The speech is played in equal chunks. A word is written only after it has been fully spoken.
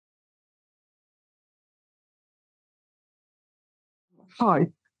Hi,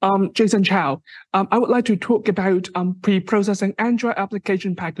 Jason Chao. I would like to talk about pre-processing Android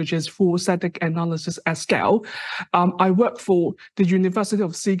application packages for static analysis at scale. I work for the University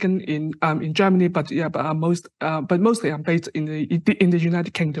of Siegen in Germany, but mostly I'm based in the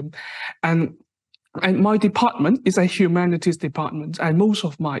United Kingdom, and my department is a humanities department, and most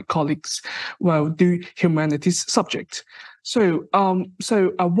of my colleagues will do humanities subject. So,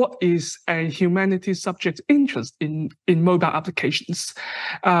 what is a humanities subject interest in mobile applications?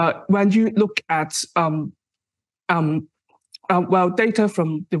 When you look at data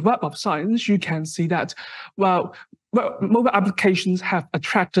from the Web of Science, you can see that mobile applications have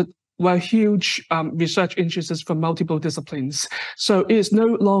attracted huge research interests from multiple disciplines. So it is no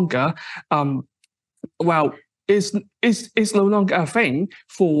longer is no longer a thing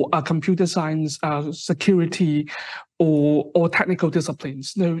for computer science, security, or technical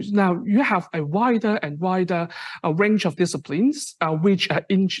disciplines. Now you have a wider and wider range of disciplines which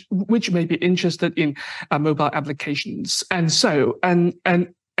may be interested in mobile applications, and so do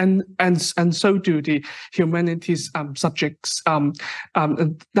the humanities subjects that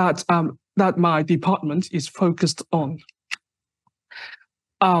my department is focused on.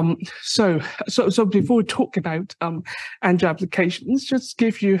 So before we talk about Android applications, just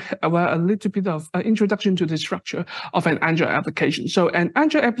give you a little bit of introduction to the structure of an Android application. So an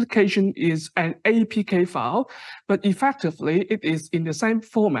Android application is an APK file, but effectively it is in the same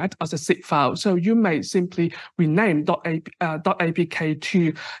format as a zip file. So you may simply rename .apk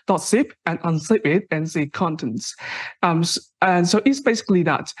to .zip and unzip it and see contents. And so it's basically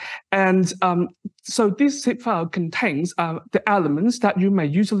that. And so this zip file contains the elements that you may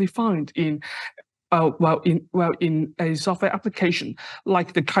usually find in a software application,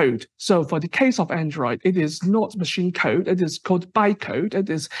 like the code. So for the case of Android, it is not machine code. It is called bytecode. It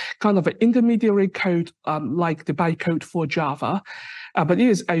is kind of an intermediary code, like the bytecode for Java. But it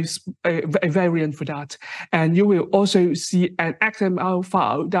is a variant for that. And you will also see an XML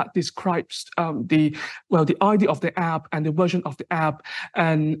file that describes the ID of the app and the version of the app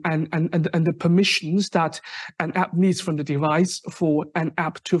and the permissions that an app needs from the device for an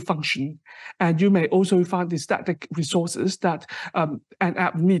app to function. And you may also find the static resources that an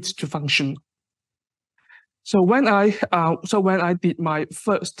app needs to function. So when I did my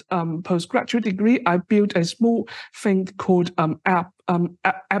first postgraduate degree, I built a small thing called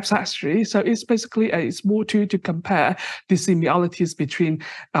AppInspect. So it's basically a small tool to compare the similarities between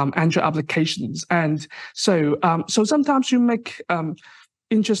Android applications. And so sometimes you make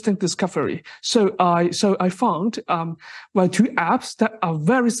interesting discovery. So I found two apps that are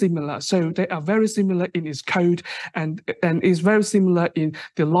very similar. So they are very similar in its code and is very similar in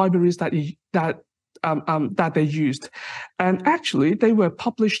the libraries that they used. And actually, they were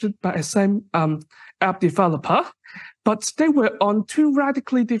published by the same app developer, but they were on two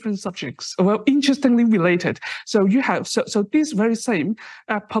radically different subjects, interestingly related. So you have this very same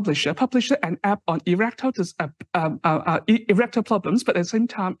app publisher published an app on erectile problems, but at the same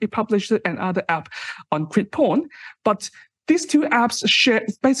time, it published another app on quit porn. But these two apps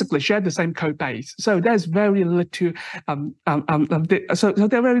basically share the same code base, so there's very little so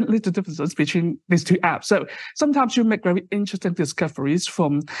there are very little differences between these two apps. So sometimes you make very interesting discoveries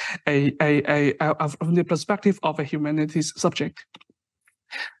from from the perspective of a humanities subject.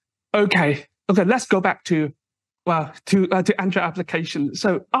 Okay, let's go back to Android application.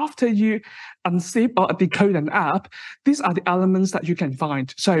 So after you unzip or decode an app, these are the elements that you can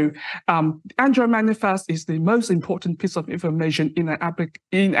find. So Android manifest is the most important piece of information in an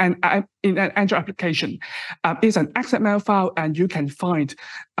Android application. It's an XML file, and you can find,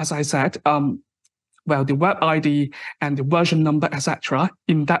 as I said, the web ID and the version number, etc.,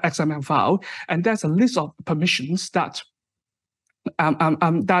 in that XML file. And there's a list of permissions that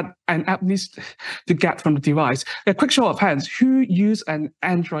that an app needs to get from the device. A quick show of hands, who use an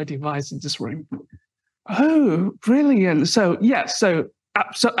Android device in this room? Oh, brilliant. So yes, so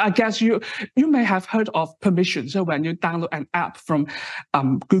I guess you may have heard of permission. So when you download an app from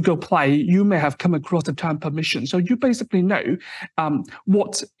Google Play, you may have come across the term permission. So you basically know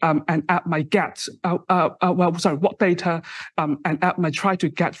what an app might get, what data an app might try to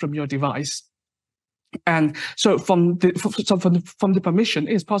get from your device. And so from the permission,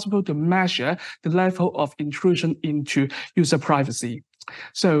 it's possible to measure the level of intrusion into user privacy.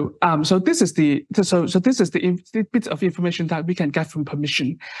 So this is the bit of information that we can get from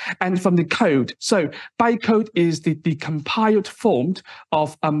permission. And from the code, so bytecode is the compiled form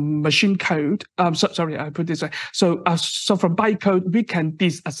of machine code. Sorry, I put this way. So from bytecode, we can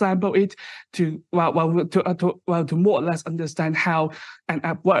disassemble it to more or less understand how an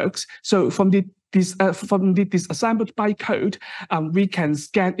app works. So from the this disassembled bytecode, we can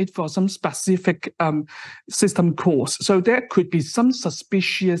scan it for some specific system calls. So there could be some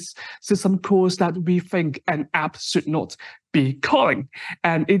suspicious system calls that we think an app should not be calling.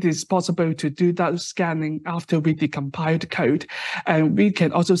 And it is possible to do that scanning after we decompile the code. And we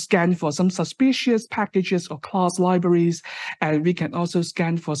can also scan for some suspicious packages or class libraries. And we can also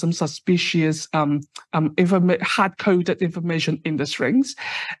scan for some suspicious hard-coded information in the strings.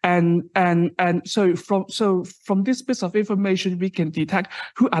 And so from this bit of information, we can detect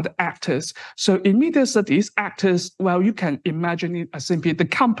who are the actors. So in media studies, actors, well, you can imagine it as simply the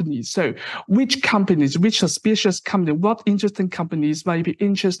companies. So which companies, which suspicious company, what interesting companies might be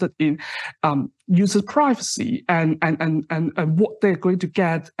interested in user privacy and what they're going to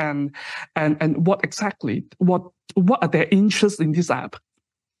get and what exactly, what are their interests in this app.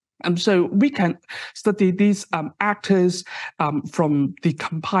 So we can study these actors from the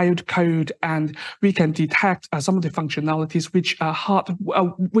compiled code, and we can detect some of the functionalities which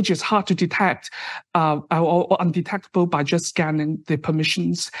is hard to detect or undetectable by just scanning the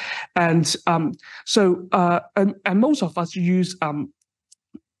permissions. And most of us use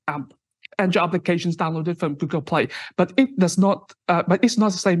Android applications downloaded from Google Play, but it does not. But it's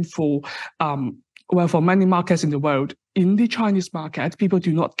not the same for for many markets in the world. In the Chinese market, people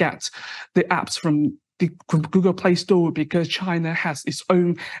do not get the apps from the Google Play Store because China has its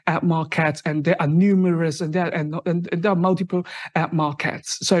own app market, and there are numerous and there are multiple app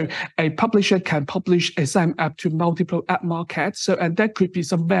markets. So a publisher can publish a same app to multiple app markets. So and there could be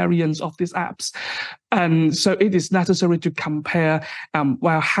some variants of these apps. And so it is necessary to compare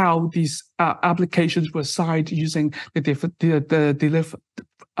how these applications were signed using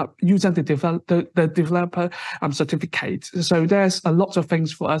using the developer certificate. So there's a lot of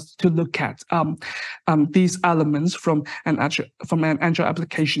things for us to look at these elements from an Android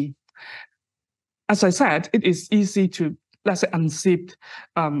application. As I said, it is easy to, let's say, unzip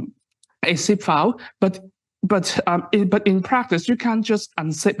a zip file, but in practice, you can't just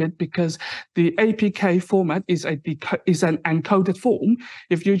unzip it because the APK format is an encoded form.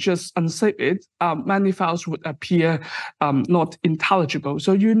 If you just unzip it, many files would appear not intelligible.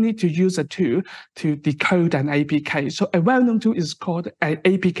 So you need to use a tool to decode an APK. So a well-known tool is called an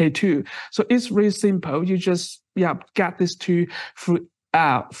APK tool. So it's really simple. You just get this tool through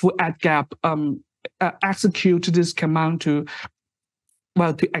add-gap, execute this command to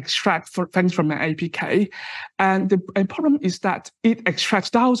extract things from an APK. And the problem is that it extracts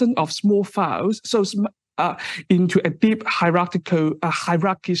thousands of small files, so into a deep hierarchy of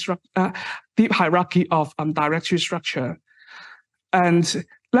directory structure. And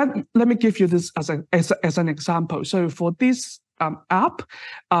let me give you this as an example. So for this app,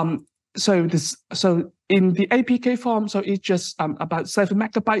 so in the APK form, so it's just about 7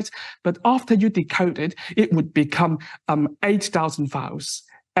 megabytes, but after you decode it, it would become 8,000 files.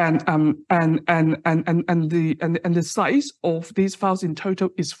 And the size of these files in total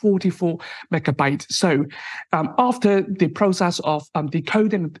is 44 megabytes. So after the process of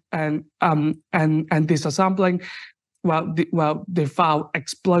decoding and disassembling, the file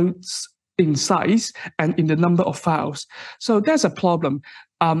explodes in size and in the number of files. So there's a problem.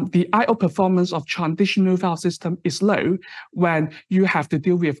 The I/O performance of traditional file system is low when you have to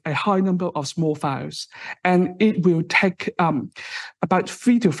deal with a high number of small files. And it will take about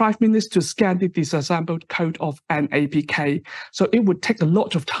 3 to 5 minutes to scan the disassembled code of an APK. So it would take a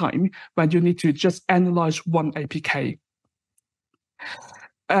lot of time when you need to just analyze one APK.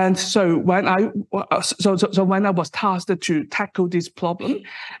 And so when I was tasked to tackle this problem,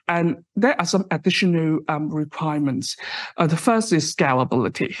 and there are some additional requirements. The first is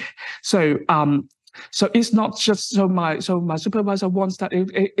scalability. So it's not just my supervisor wants that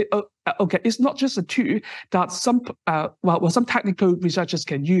it's not just a tool that some technical researchers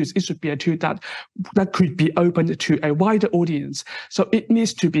can use. It should be a tool that could be open to a wider audience. So it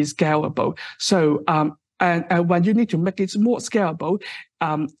needs to be scalable. So and when you need to make it more scalable,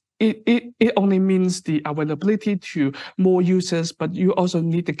 it only means the availability to more users, but you also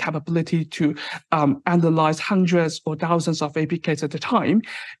need the capability to analyze hundreds or thousands of APKs at a time.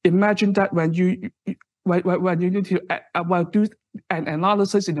 Imagine that when you need to do an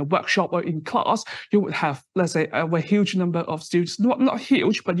analysis in a workshop or in class, you would have, let's say, a huge number of students, not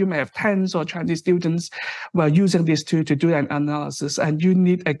huge, but you may have tens or 20 students using this tool to do an analysis, and you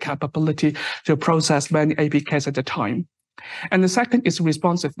need a capability to process many APKs at a time. And the second is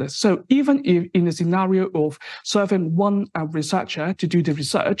responsiveness. So even if in the scenario of serving one researcher to do the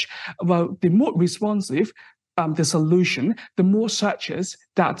research, the more responsive the solution, the more searches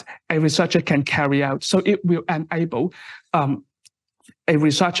that a researcher can carry out. So it will enable a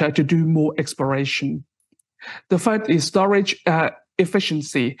researcher to do more exploration. The third is storage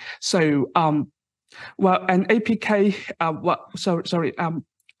efficiency. So, well, an APK, an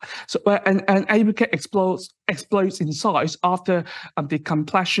APK explodes in size after the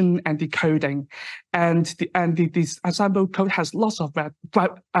completion and decoding, and this ensemble code has lots of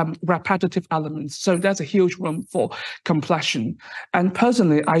repetitive elements. So there's a huge room for completion. And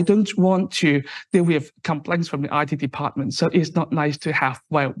personally, I don't want to deal with complaints from the IT department. So it's not nice to have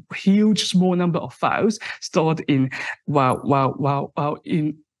huge small number of files stored in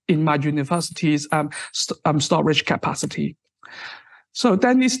in my university's storage capacity. So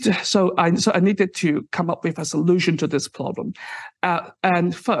I needed to come up with a solution to this problem,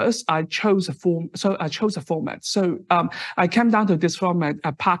 and first I chose a format. So I came down to this format,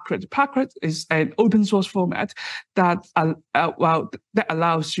 PacKages. PacKages is an open source format that that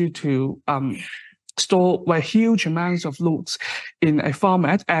allows you to store huge amounts of logs in a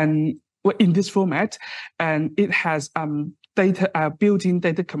format, and in this format, and it has built-in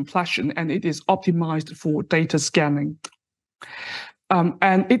data compression, and it is optimized for data scanning.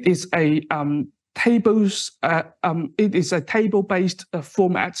 And it is a table-based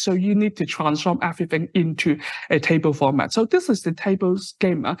format, so you need to transform everything into a table format. So this is the table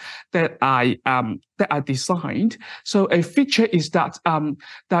schema that I designed. So a feature is that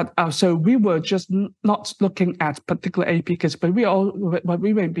so we were just not looking at particular APKs, but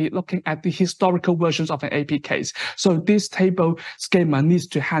we may be looking at the historical versions of an APKs. So this table schema needs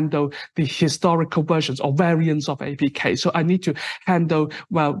to handle the historical versions or variants of APK. So I need to handle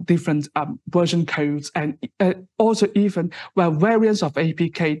different version codes, and also even variants of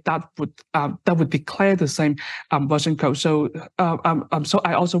APK that would declare the same version code. So so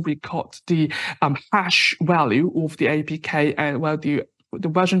I also record the hash value of the APK and the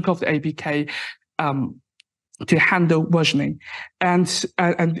version code of the APK to handle versioning. And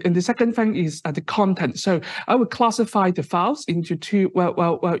the second thing is the content. So I would classify the files into two things.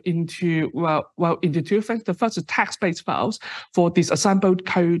 The first is text-based files for disassembled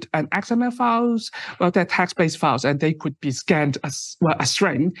code, and XML files. They're text-based files, and they could be scanned as a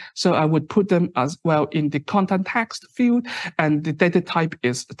string. So I would put them as in the content text field, and the data type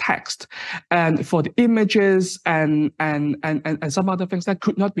is text. And for the images and some other things that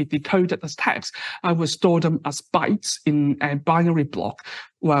could not be decoded as text, I would store them as bytes in a binary block,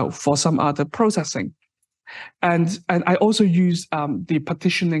 for some other processing. And I also use the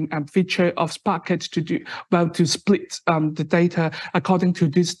partitioning feature of PacKages to split the data according to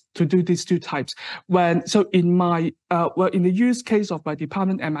these two types. So in my in the use case of my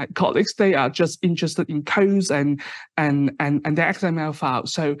department and my colleagues, they are just interested in codes and the XML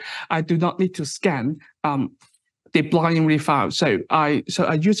files. So I do not need to scan the binary file. So I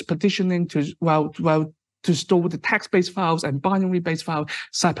use partitioning to store the text-based files and binary-based files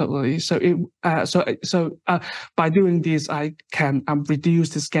separately. So by doing this, I can reduce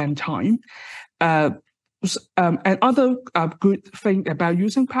the scan time. Another good thing about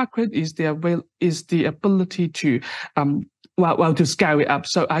using PacKages is the ability to to scale it up.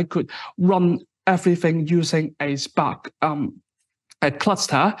 So I could run everything using a Spark a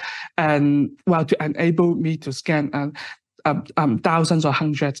cluster, and to enable me to scan thousands or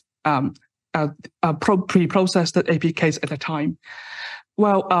hundreds pre-processed APKs at a time.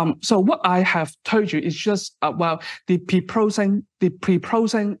 So what I have told you is just the pre-processing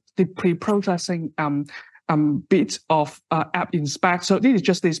bit of AppInspect. So this is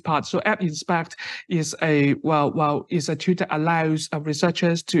just this part. So AppInspect is a tool that allows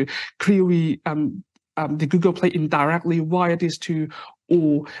researchers to query the Google Play indirectly via this tool,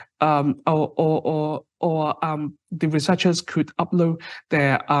 or the researchers could upload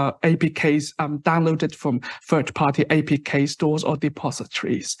their APKs downloaded from third-party APK stores or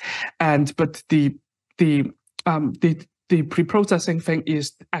depositories. But the pre-processing thing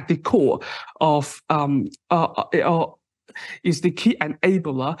is at the core of is the key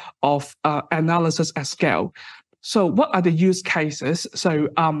enabler of analysis at scale. So what are the use cases?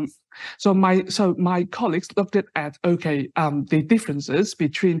 So my colleagues looked at the differences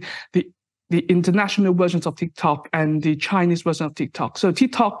between the international versions of TikTok and the Chinese version of TikTok. So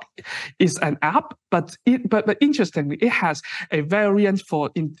TikTok is an app, but interestingly, it has a variant for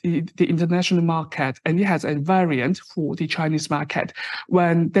the international market, and it has a variant for the Chinese market.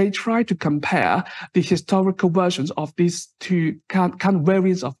 When they try to compare the historical versions of these two kind of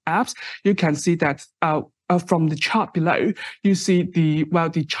variants of apps, you can see that from the chart below, you see the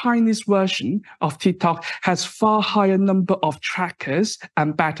Chinese version of TikTok has far higher number of trackers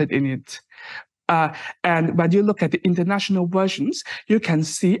embedded in it. And when you look at the international versions, you can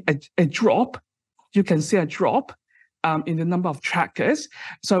see a drop. You can see a drop in the number of trackers.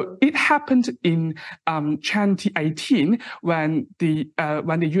 So it happened in 2018 when the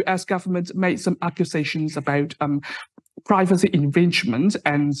U.S. government made some accusations about privacy infringement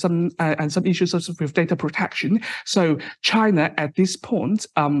and some issues also with data protection. So China at this point,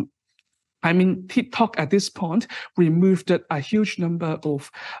 TikTok at this point removed a huge number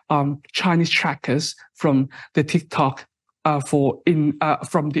of Chinese trackers from the TikTok from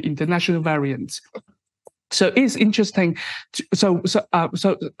the international variant. So it's interesting. This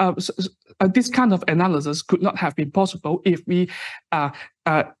kind of analysis could not have been possible if we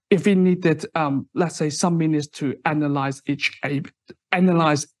needed, let's say, some minutes to analyze each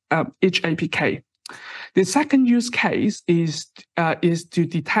APK. The second use case is to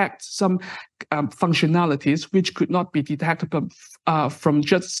detect some functionalities which could not be detected from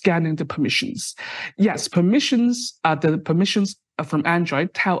just scanning the permissions. Yes, the permissions from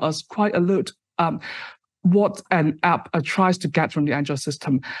Android tell us quite a lot what an app tries to get from the Android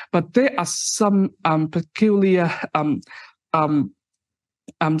system, but there are some peculiar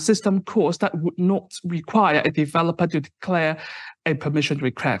system calls that would not require a developer to declare a permission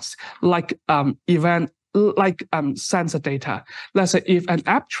request, like sensor data. Let's say if an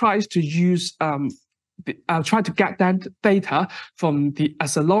app tries to use try to get that data from the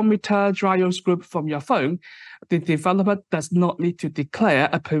accelerometer gyroscope from your phone, the developer does not need to declare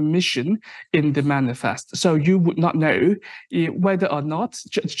a permission in the manifest. So you would not know whether or not,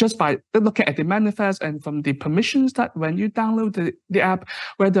 just by looking at the manifest and from the permissions that when you download the app,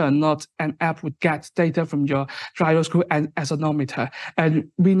 whether or not an app would get data from your gyroscope and accelerometer. And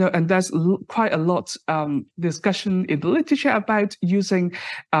we know, and there's quite a lot discussion in the literature about using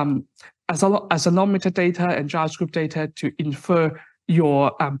accelerometer data and gyroscope data to infer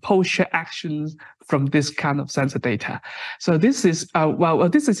your posture actions from this kind of sensor data. So this is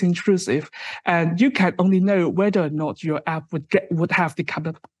this is intrusive, and you can only know whether or not your app would have the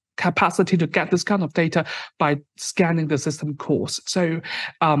capacity to get this kind of data by scanning the system calls. So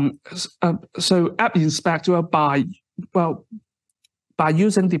AppInspect by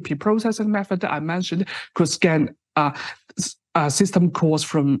using the pre-processing method that I mentioned could scan system calls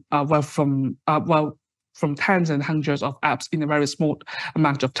from tens and hundreds of apps in a very small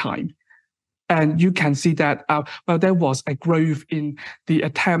amount of time. And you can see that there was a growth in the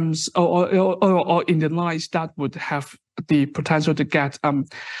attempts or in the lines that would have the potential to get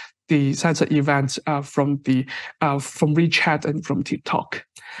the sensor events from WeChat and from TikTok.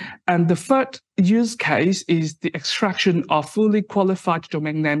 And the third use case is the extraction of fully qualified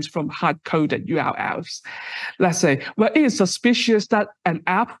domain names from hard-coded URLs. Let's say, it is suspicious that an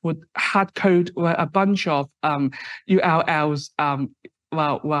app would hard-code a bunch of URLs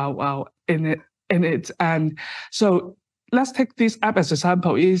in it. And so let's take this app as an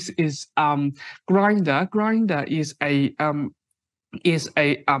example. Is Grindr. Grindr is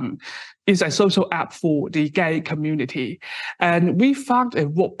a social app for the gay community, and we found a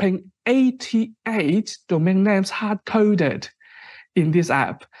whopping 88 domain names hard-coded in this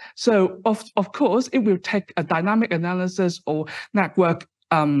app. So of course, it will take a dynamic analysis or network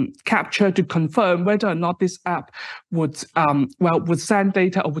capture to confirm whether or not this app would send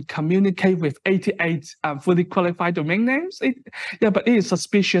data or would communicate with 88 fully qualified domain names. But it is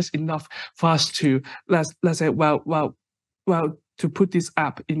suspicious enough for us to let's say to put this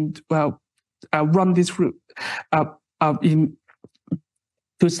app in run this route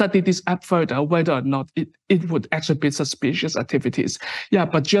to study this app further, whether or not it would exhibit suspicious activities.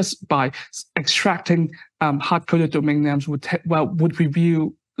 But just by extracting hard-coded domain names would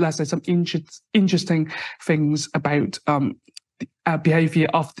reveal, let's say, some interesting things about the behavior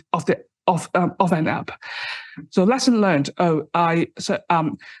of an app. So lesson learned.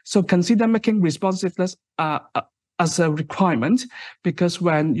 So consider making responsiveness as a requirement, because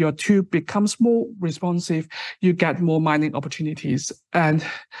when your tool becomes more responsive, you get more mining opportunities. And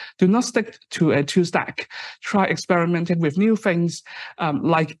do not stick to a tool stack. Try experimenting with new things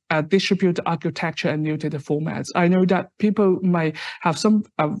like distributed architecture and new data formats. I know that people may have some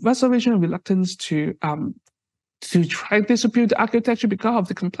reservation and reluctance to try distributed architecture because of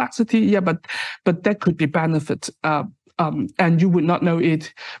the complexity. But that could be benefit, and you would not know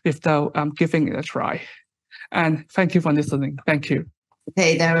it without giving it a try. And thank you for listening. Thank you.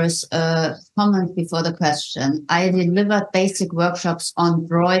 Okay, there is a comment before the question. I delivered basic workshops on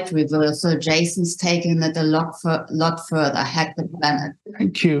droid reversal. Jason's taking it a lot further. Hack the planet.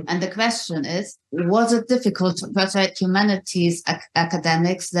 Thank you. And the question is, was it difficult to persuade humanities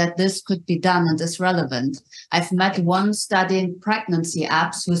academics that this could be done and is relevant? I've met one studying pregnancy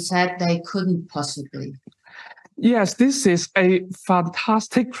apps who said they couldn't possibly. Yes, this is a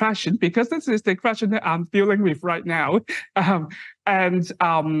fantastic question because this is the question that I'm dealing with right now. Um, and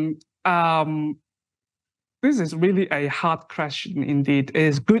this is really a hard question indeed. It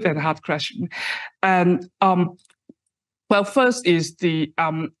is good and hard question. And well, first is the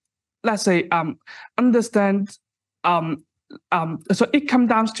let's say understand so it comes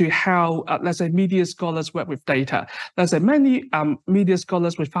down to how let's say media scholars work with data. Let's say many media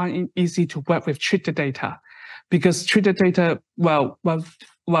scholars will find it easy to work with treated data because treated data well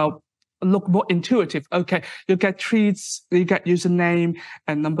look more intuitive. Okay, you get tweets, you get username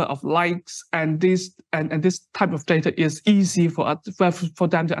and number of likes, and this type of data is easy for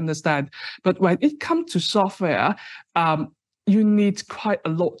them to understand. But when it comes to software, you need quite a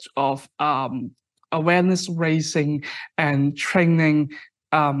lot of awareness raising and training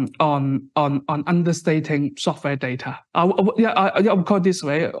on understating software data. I would call it this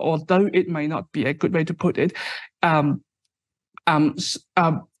way, although it may not be a good way to put it.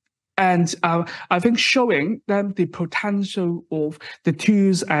 And I think showing them the potential of the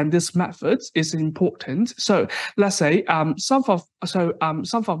tools and these methods is important. So let's say some of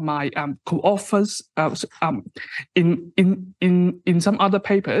my co-authors in some other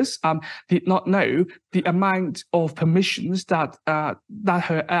papers did not know the amount of permissions that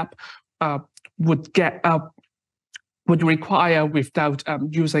her app would require without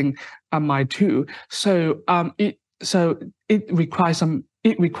using my tool. So it requires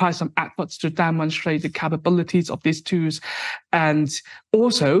some efforts to demonstrate the capabilities of these tools, and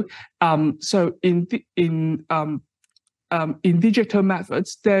also so in digital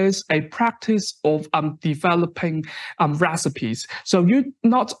methods, there's a practice of developing recipes. So you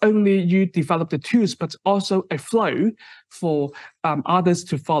not only you develop the tools, but also a flow for others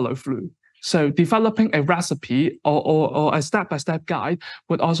to follow through. So developing a recipe or a step-by-step guide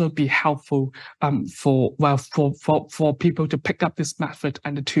would also be helpful for people to pick up this method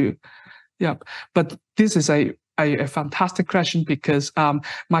and the tool. Yeah, but this is a fantastic question because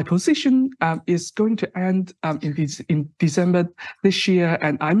my position is going to end in December this year,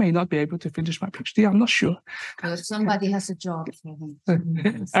 and I may not be able to finish my PhD. I'm not sure. Well, somebody has a job for him.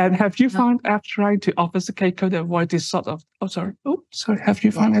 And have you found apps trying to obfuscate code to avoid this sort of? Have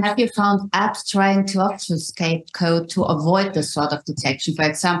you found? Have you found apps trying to obfuscate code to avoid this sort of detection? For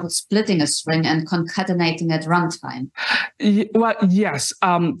example, splitting a string and concatenating at runtime. Well, yes.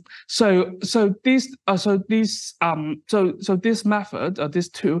 So this method or this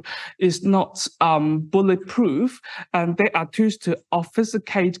tool is not bulletproof, and they are tools to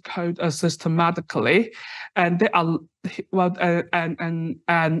obfuscate code systematically, and they are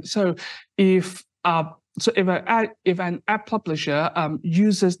and so if an app publisher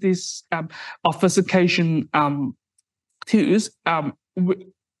uses these obfuscation tools,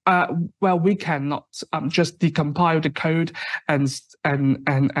 we cannot just decompile the code and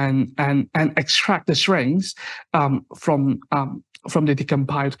extract the strings from the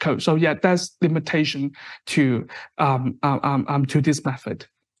decompiled code. So yeah, there's limitation to this method.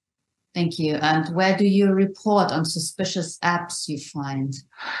 Thank you. And where do you report on suspicious apps you find?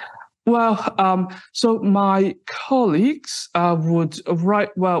 Well, so my colleagues would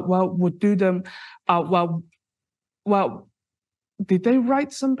do them. Did they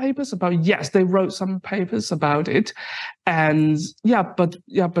write some papers about it? Yes, they wrote some papers about it, and but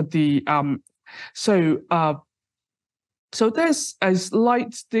the so there's a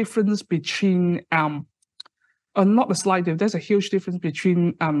slight difference between not a slight difference. There's a huge difference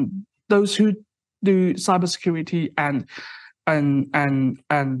between those who do cybersecurity and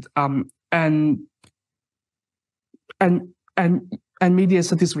media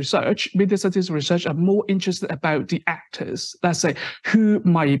studies research. Media studies research are more interested about the actors. Let's say who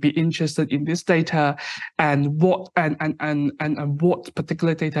might be interested in this data and what what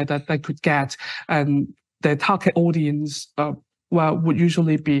particular data that they could get, and their target audience would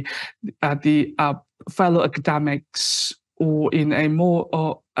usually be the fellow academics or in a more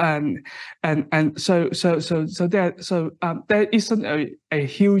so there isn't a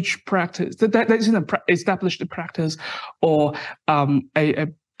huge practice, there isn't an established practice or a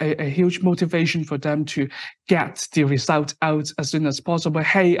huge motivation for them to get the result out as soon as possible.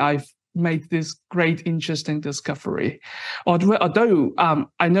 Hey, I've made this great, interesting discovery. Although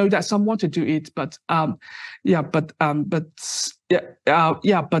I know that some want to do it, but I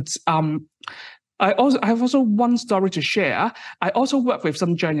have also one story to share. I also work with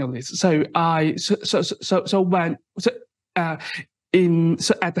some journalists. So at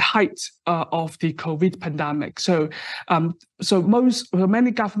the height of the COVID pandemic, so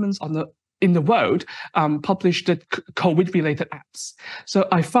many governments in the world published the COVID-related apps. So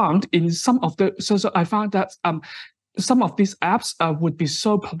I found in some of the I found that some of these apps would be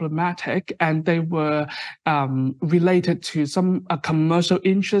so problematic, and they were related to some commercial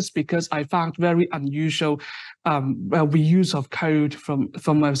interests, because I found very unusual reuse of code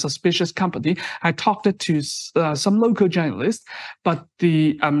from a suspicious company. I talked to some local journalists, but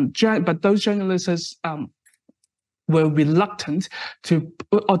those journalists were reluctant to,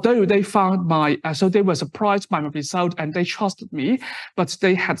 although they found so they were surprised by my result and they trusted me, but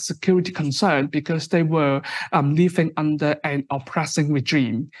they had security concern because they were living under an oppressing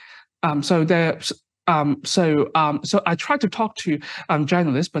regime. So I tried to talk to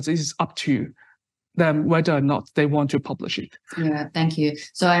journalists, but it is up to them whether or not they want to publish it. Yeah, thank you.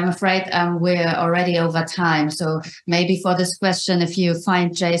 So I'm afraid we're already over time. So maybe for this question, if you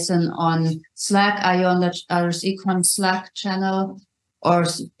find Jason on Slack, are you on the Econ Slack channel, or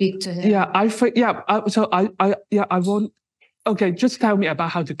speak to him? Yeah, I won't. Okay, just tell me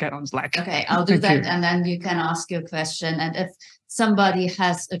about how to get on Slack. Okay, I'll do that, and then you can ask your question. And if somebody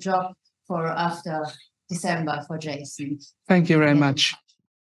has a job for after December for Jason. Thank you very much.